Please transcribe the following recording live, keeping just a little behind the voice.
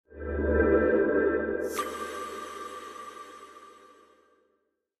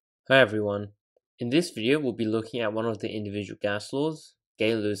Hi everyone. In this video, we'll be looking at one of the individual gas laws,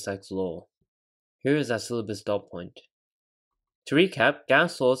 Gay-Lussac's law. Here is our syllabus dot point. To recap,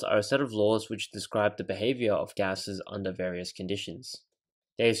 gas laws are a set of laws which describe the behavior of gases under various conditions.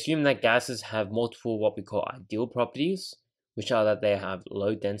 They assume that gases have multiple what we call ideal properties, which are that they have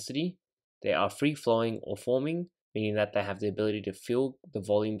low density, they are free-flowing or forming, meaning that they have the ability to fill the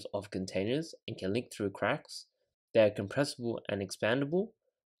volumes of containers and can leak through cracks, they are compressible and expandable,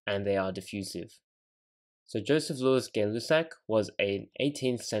 and they are diffusive. So Joseph Louis Gay-Lussac was an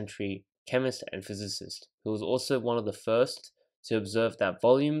 18th century chemist and physicist who was also one of the first to observe that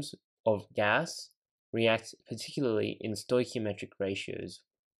volumes of gas react particularly in stoichiometric ratios.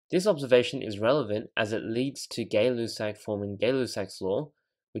 This observation is relevant as it leads to Gay-Lussac forming Gay-Lussac's law,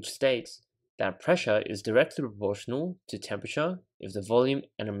 which states that pressure is directly proportional to temperature if the volume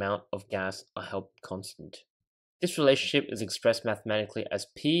and amount of gas are held constant. This relationship is expressed mathematically as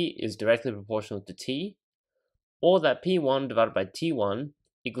P is directly proportional to T, or that P1 divided by T1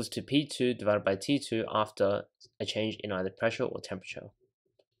 equals to P2 divided by T2 after a change in either pressure or temperature.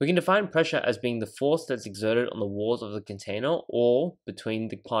 We can define pressure as being the force that's exerted on the walls of the container or between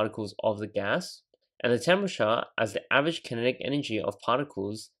the particles of the gas, and the temperature as the average kinetic energy of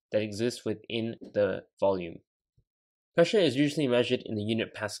particles that exist within the volume. Pressure is usually measured in the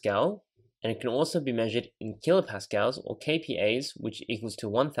unit Pascal, and it can also be measured in kilopascals or kPas, which equals to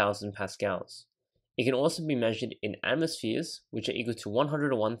 1000 pascals. It can also be measured in atmospheres, which are equal to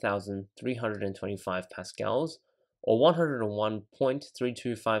 101,325 pascals, or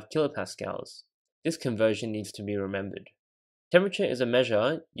 101.325 kilopascals. This conversion needs to be remembered. Temperature is a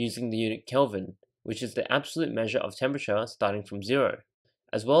measure using the unit Kelvin, which is the absolute measure of temperature starting from 0,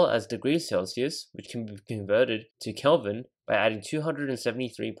 as well as degrees Celsius, which can be converted to Kelvin by adding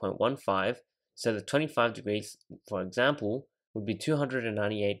 273.15, so that 25 degrees, for example, would be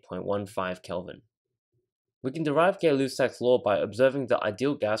 298.15 Kelvin. We can derive Gay-Lussac's law by observing the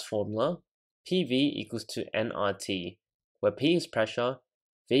ideal gas formula, PV equals to nRT, where P is pressure,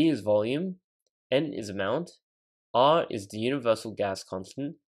 V is volume, N is amount, R is the universal gas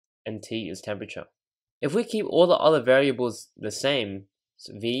constant, and T is temperature. If we keep all the other variables the same,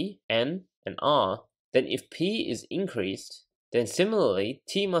 so V, N, and R, then if P is increased, then similarly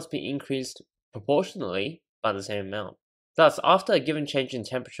T must be increased proportionally by the same amount. Thus, after a given change in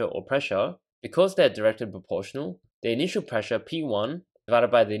temperature or pressure, because they are directly proportional, the initial pressure P1 divided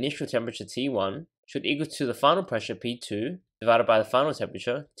by the initial temperature T1 should equal to the final pressure P2 divided by the final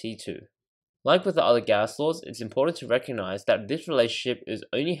temperature T2. Like with the other gas laws, it's important to recognize that this relationship is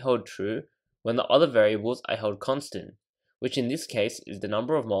only held true when the other variables are held constant, which in this case is the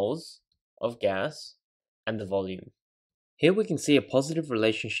number of moles of gas and the volume. Here we can see a positive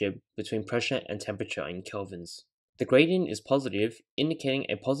relationship between pressure and temperature in kelvins. The gradient is positive, indicating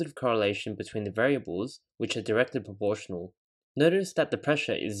a positive correlation between the variables, which are directly proportional. Notice that the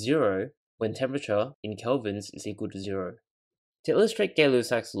pressure is 0 when temperature in kelvins is equal to 0. To illustrate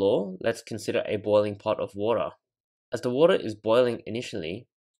Gay-Lussac's law, let's consider a boiling pot of water. As the water is boiling initially,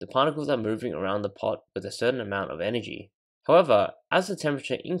 the particles are moving around the pot with a certain amount of energy. However, as the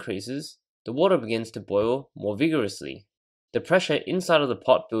temperature increases, the water begins to boil more vigorously. The pressure inside of the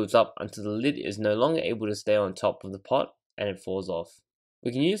pot builds up until the lid is no longer able to stay on top of the pot and it falls off.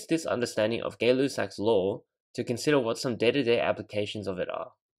 We can use this understanding of Gay-Lussac's law to consider what some day-to-day applications of it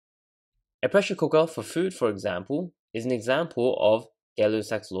are. A pressure cooker for food, for example, is an example of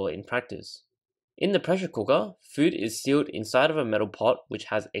Gay-Lussac's law in practice. In the pressure cooker, food is sealed inside of a metal pot which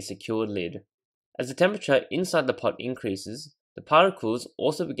has a secured lid. As the temperature inside the pot increases, the particles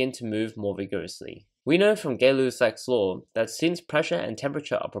also begin to move more vigorously. We know from Gay-Lussac's law that since pressure and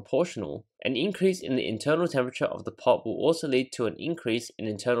temperature are proportional, an increase in the internal temperature of the pot will also lead to an increase in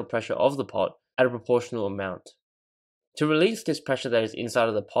internal pressure of the pot at a proportional amount. To release this pressure that is inside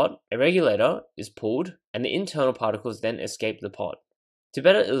of the pot, a regulator is pulled and the internal particles then escape the pot. To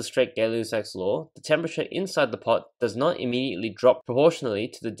better illustrate Gay-Lussac's law, the temperature inside the pot does not immediately drop proportionally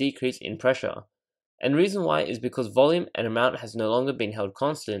to the decrease in pressure. And the reason why is because volume and amount has no longer been held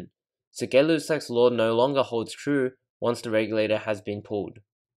constant, so Gay-Lussac's law no longer holds true once the regulator has been pulled.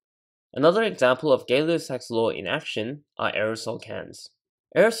 Another example of Gay-Lussac's law in action are aerosol cans.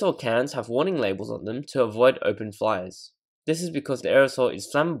 Aerosol cans have warning labels on them to avoid open fires. This is because the aerosol is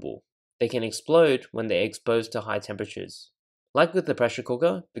flammable. They can explode when they are exposed to high temperatures. Like with the pressure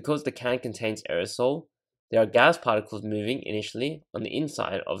cooker, because the can contains aerosol, there are gas particles moving initially on the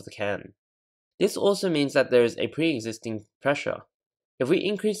inside of the can. This also means that there is a pre-existing pressure. If we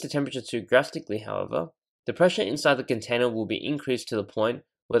increase the temperature too drastically, however, the pressure inside the container will be increased to the point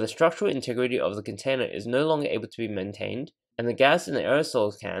where the structural integrity of the container is no longer able to be maintained, and the gas in the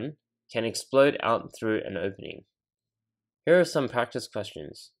aerosol can explode out through an opening. Here are some practice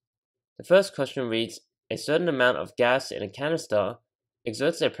questions. The first question reads, a certain amount of gas in a canister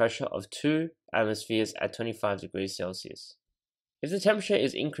exerts a pressure of 2 atmospheres at 25 degrees Celsius. If the temperature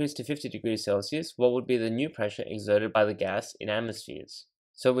is increased to 50 degrees Celsius, what would be the new pressure exerted by the gas in atmospheres?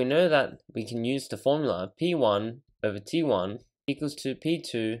 So we know that we can use the formula P1 over T1 equals to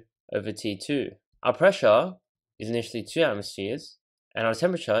P2 over T2. Our pressure is initially 2 atmospheres, and our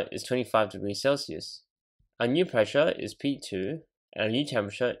temperature is 25 degrees Celsius. Our new pressure is P2, and our new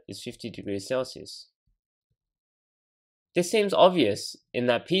temperature is 50 degrees Celsius. This seems obvious in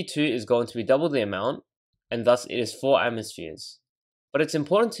that P2 is going to be double the amount, and thus it is 4 atmospheres. But it's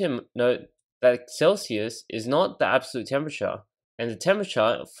important to note that Celsius is not the absolute temperature, and the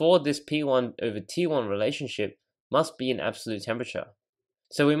temperature for this P1 over T1 relationship must be an absolute temperature.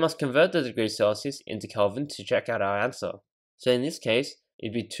 So we must convert the degrees Celsius into Kelvin to check out our answer. So in this case,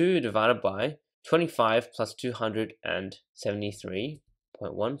 it'd be 2 divided by 25 plus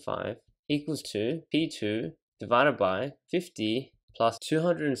 273.15 equals to P2 divided by 50 plus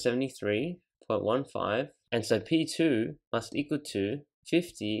 273.15, and so P2 must equal to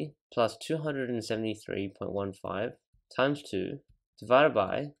 50 plus 273.15 times 2 divided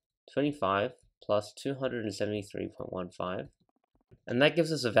by 25 plus 273.15, and that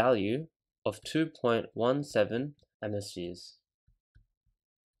gives us a value of 2.17 atmospheres.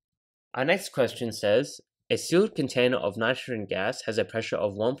 Our next question says, a sealed container of nitrogen gas has a pressure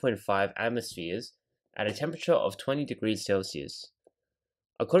of 1.5 atmospheres at a temperature of 20 degrees Celsius.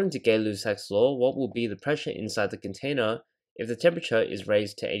 According to Gay-Lussac's law, what will be the pressure inside the container if the temperature is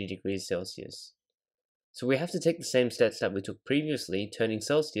raised to 80 degrees Celsius? So we have to take the same steps that we took previously, turning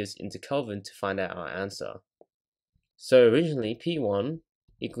Celsius into Kelvin to find out our answer. So originally P1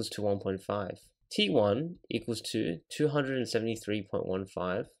 equals to 1.5. T1 equals to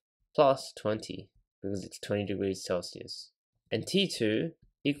 273.15 plus 20, because it's 20 degrees Celsius. And T2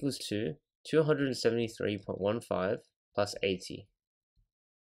 equals to 273.15 plus 80.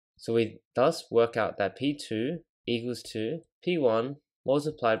 So we thus work out that P2 equals to P1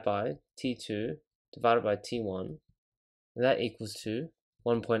 multiplied by T2 divided by T1, and that equals to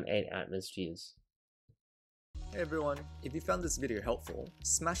 1.8 atmospheres. Hey everyone, if you found this video helpful,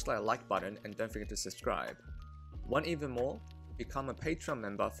 smash that like button and don't forget to subscribe. Want even more? Become a Patreon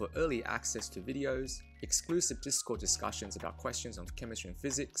member for early access to videos, exclusive Discord discussions about questions on chemistry and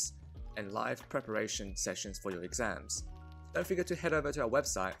physics, and live preparation sessions for your exams. Don't forget to head over to our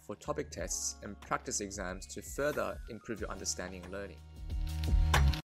website for topic tests and practice exams to further improve your understanding and learning.